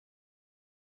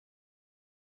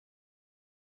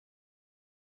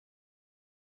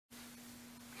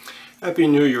Happy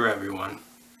New Year, everyone.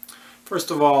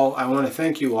 First of all, I want to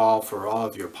thank you all for all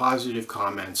of your positive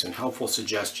comments and helpful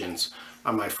suggestions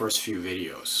on my first few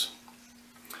videos.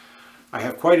 I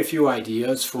have quite a few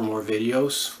ideas for more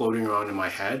videos floating around in my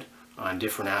head on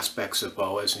different aspects of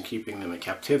boas and keeping them in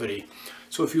captivity.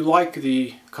 So if you like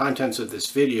the contents of this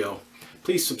video,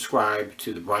 please subscribe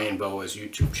to the Brian Boas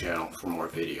YouTube channel for more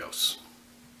videos.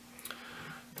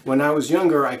 When I was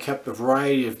younger, I kept a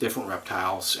variety of different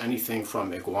reptiles, anything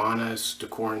from iguanas to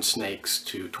corn snakes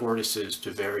to tortoises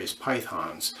to various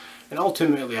pythons. And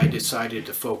ultimately I decided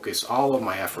to focus all of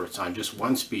my efforts on just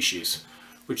one species,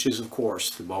 which is of course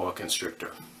the boa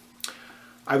constrictor.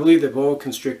 I believe that boa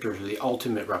constrictors are the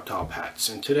ultimate reptile pets,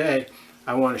 and today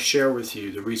I want to share with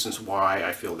you the reasons why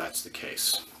I feel that's the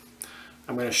case.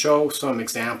 I'm going to show some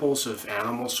examples of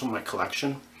animals from my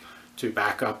collection to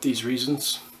back up these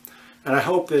reasons. And I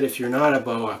hope that if you're not a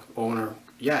boa owner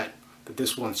yet, that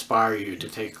this will inspire you to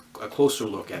take a closer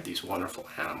look at these wonderful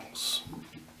animals.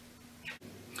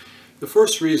 The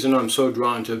first reason I'm so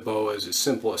drawn to boas is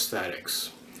simple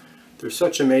aesthetics. They're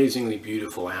such amazingly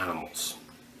beautiful animals.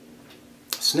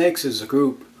 Snakes as a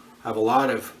group have a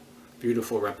lot of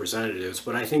beautiful representatives,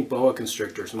 but I think boa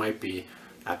constrictors might be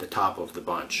at the top of the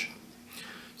bunch.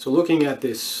 So looking at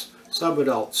this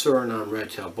subadult Suriname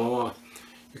red-tailed boa,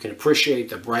 you can appreciate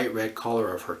the bright red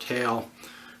color of her tail,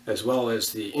 as well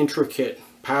as the intricate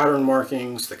pattern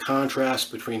markings, the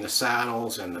contrast between the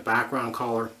saddles and the background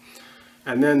color,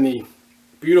 and then the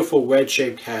beautiful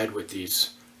wedge-shaped head with these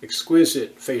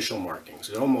exquisite facial markings.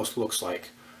 It almost looks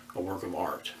like a work of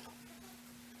art.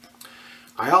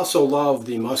 I also love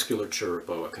the musculature of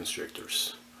boa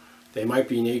constrictors. They might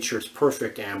be nature's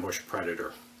perfect ambush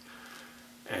predator,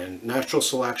 and natural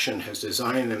selection has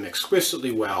designed them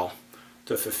exquisitely well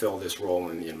to fulfill this role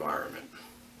in the environment.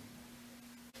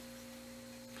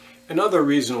 Another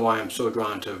reason why I'm so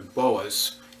drawn to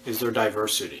boas is their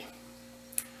diversity.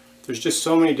 There's just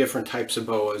so many different types of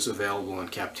boas available in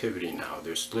captivity now.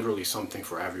 There's literally something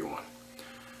for everyone.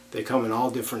 They come in all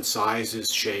different sizes,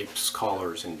 shapes,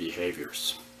 colors, and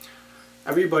behaviors.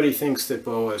 Everybody thinks that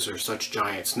boas are such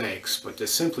giant snakes, but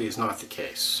this simply is not the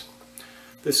case.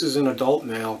 This is an adult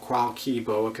male croaky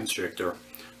boa constrictor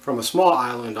from a small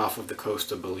island off of the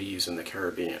coast of Belize in the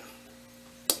Caribbean.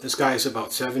 This guy is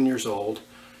about 7 years old.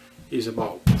 He's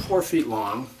about 4 feet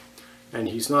long, and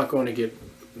he's not going to get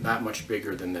that much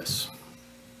bigger than this.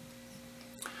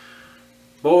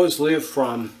 Boas live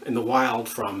in the wild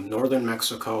from northern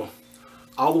Mexico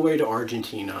all the way to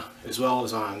Argentina, as well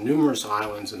as on numerous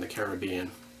islands in the Caribbean.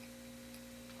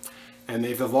 And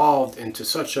they've evolved into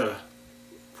such a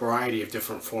variety of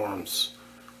different forms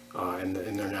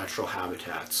in their natural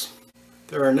habitats.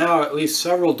 There are now at least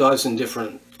several dozen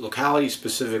different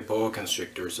locality-specific boa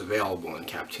constrictors available in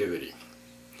captivity.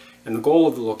 And the goal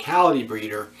of the locality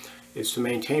breeder is to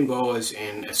maintain boas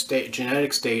in a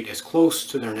genetic state as close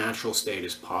to their natural state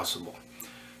as possible.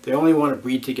 They only want to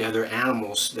breed together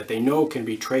animals that they know can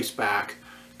be traced back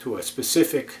to a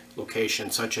specific location,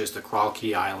 such as the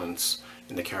Croaky Islands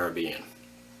in the Caribbean.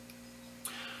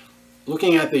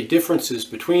 Looking at the differences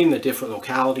between the different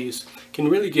localities can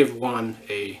really give one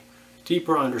a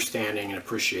deeper understanding and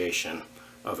appreciation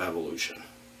of evolution.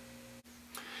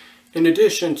 In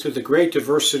addition to the great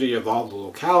diversity of all the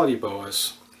locality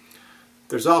boas,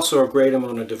 there's also a great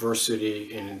amount of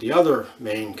diversity in the other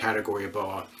main category of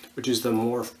boa, which is the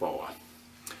morph boa.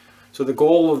 So the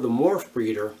goal of the morph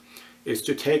breeder is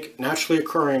to take naturally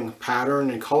occurring pattern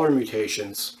and color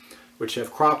mutations which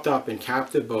have cropped up in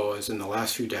captive boas in the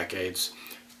last few decades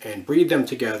and breed them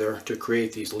together to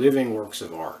create these living works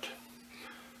of art.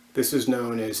 This is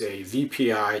known as a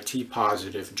VPI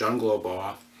T-positive junglo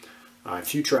boa. In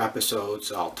future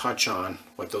episodes I'll touch on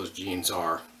what those genes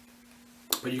are.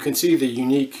 But you can see the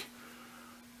unique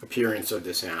appearance of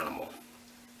this animal.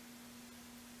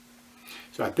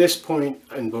 So at this point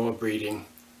in boa breeding,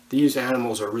 these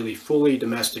animals are really fully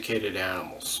domesticated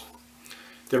animals.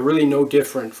 They're really no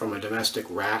different from a domestic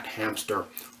rat, hamster,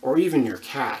 or even your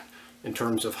cat in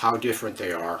terms of how different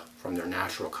they are from their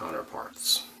natural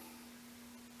counterparts.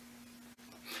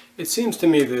 It seems to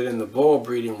me that in the boa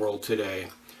breeding world today,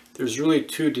 there's really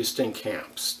two distinct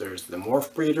camps. There's the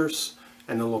morph breeders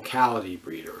and the locality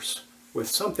breeders, with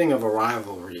something of a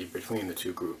rivalry between the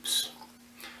two groups.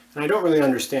 And I don't really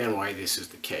understand why this is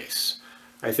the case.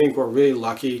 I think we're really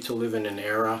lucky to live in an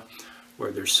era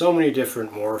where there's so many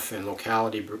different morph and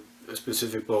locality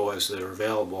specific boas that are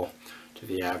available to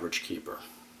the average keeper.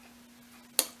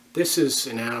 This is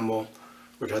an animal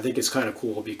which I think is kind of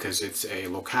cool because it's a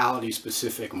locality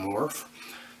specific morph.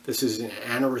 This is an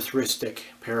anerythristic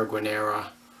Paraguinera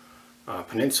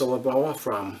peninsula boa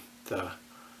from the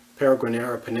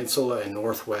Paraguanera Peninsula in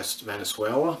northwest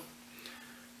Venezuela.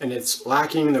 And it's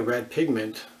lacking the red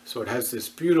pigment, so it has this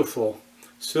beautiful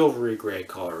silvery gray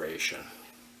coloration.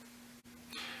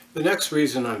 The next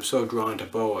reason I'm so drawn to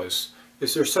boas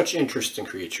is they're such interesting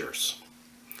creatures.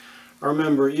 I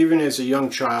remember even as a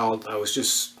young child, I was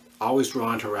just always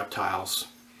drawn to reptiles.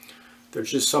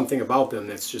 There's just something about them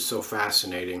that's just so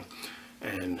fascinating.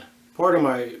 And part of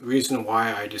my reason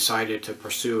why I decided to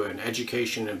pursue an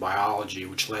education in biology,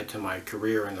 which led to my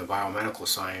career in the biomedical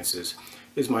sciences,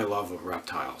 is my love of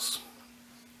reptiles.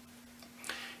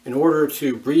 In order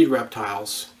to breed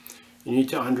reptiles, you need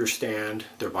to understand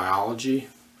their biology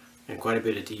in quite a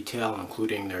bit of detail,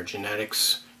 including their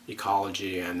genetics,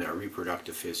 ecology, and their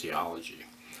reproductive physiology.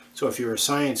 So if you're a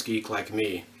science geek like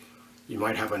me, you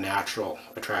might have a natural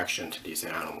attraction to these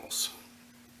animals.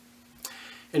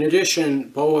 In addition,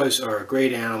 boas are a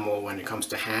great animal when it comes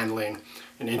to handling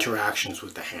and interactions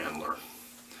with the handler.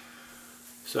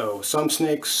 So some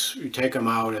snakes, you take them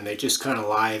out and they just kind of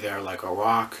lie there like a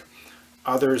rock.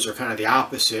 Others are kind of the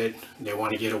opposite. They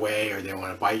want to get away, or they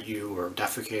want to bite you or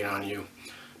defecate on you.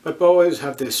 But boas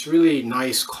have this really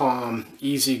nice, calm,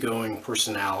 easygoing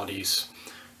personalities,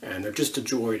 and they're just a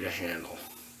joy to handle.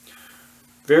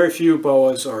 Very few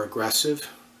boas are aggressive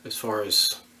as far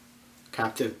as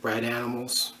captive bred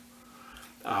animals.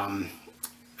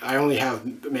 I only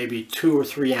have maybe 2 or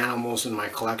 3 animals in my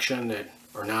collection that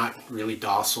are not really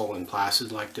docile and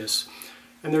placid like this,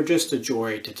 and they're just a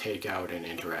joy to take out and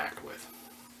interact with.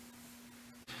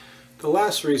 The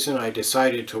last reason I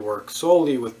decided to work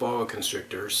solely with boa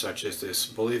constrictors, such as this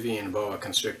Bolivian boa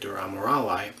constrictor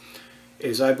amorali,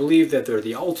 is I believe that they're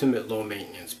the ultimate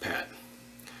low-maintenance pet.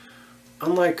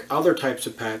 Unlike other types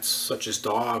of pets, such as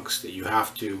dogs, that you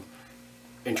have to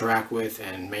interact with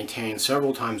and maintain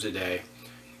several times a day,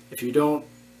 if you don't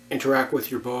interact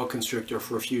with your boa constrictor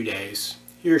for a few days,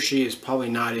 he or she is probably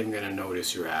not even going to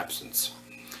notice your absence.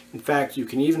 In fact, you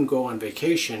can even go on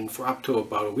vacation for up to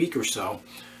about a week or so,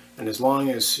 and as long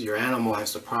as your animal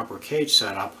has the proper cage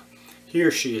set up, he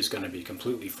or she is going to be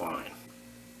completely fine.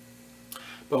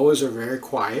 Boas are very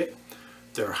quiet.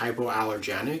 They're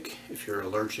hypoallergenic if you're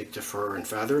allergic to fur and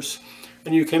feathers,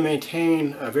 and you can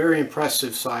maintain a very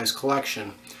impressive size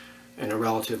collection in a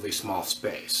relatively small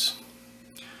space.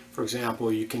 For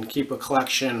example, you can keep a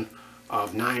collection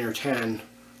of 9 or 10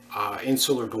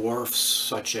 insular dwarfs,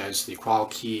 such as the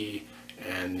qualkey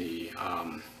and the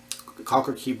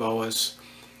cocker-key boas,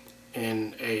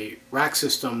 in a rack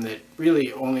system that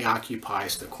really only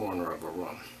occupies the corner of a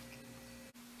room.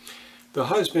 The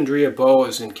husbandry of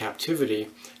boas in captivity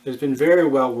has been very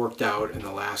well worked out in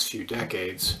the last few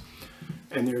decades,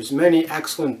 and there's many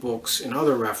excellent books and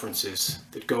other references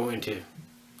that go into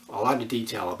a lot of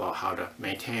detail about how to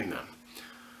maintain them.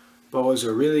 Boas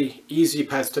are really easy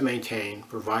pets to maintain,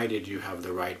 provided you have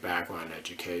the right background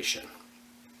education.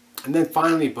 And then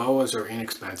finally, boas are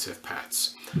inexpensive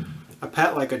pets. A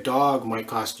pet like a dog might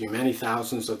cost you many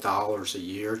thousands of dollars a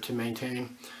year to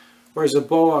maintain, whereas a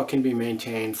boa can be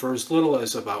maintained for as little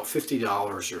as about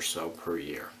 $50 or so per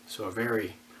year. So a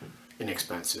very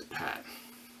inexpensive pet.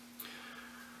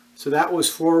 So that was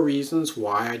 4 reasons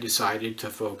why I decided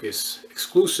to focus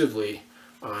exclusively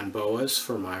on boas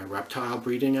for my reptile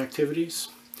breeding activities.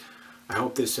 I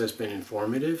hope this has been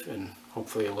informative and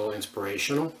hopefully a little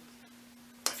inspirational.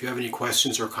 If you have any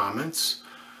questions or comments,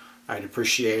 I'd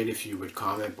appreciate if you would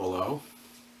comment below.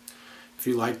 If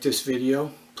you liked this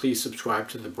video, please subscribe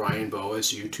to the Brian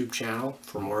Boas YouTube channel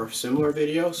for more similar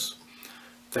videos.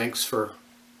 Thanks for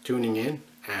tuning in,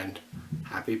 and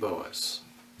happy boas.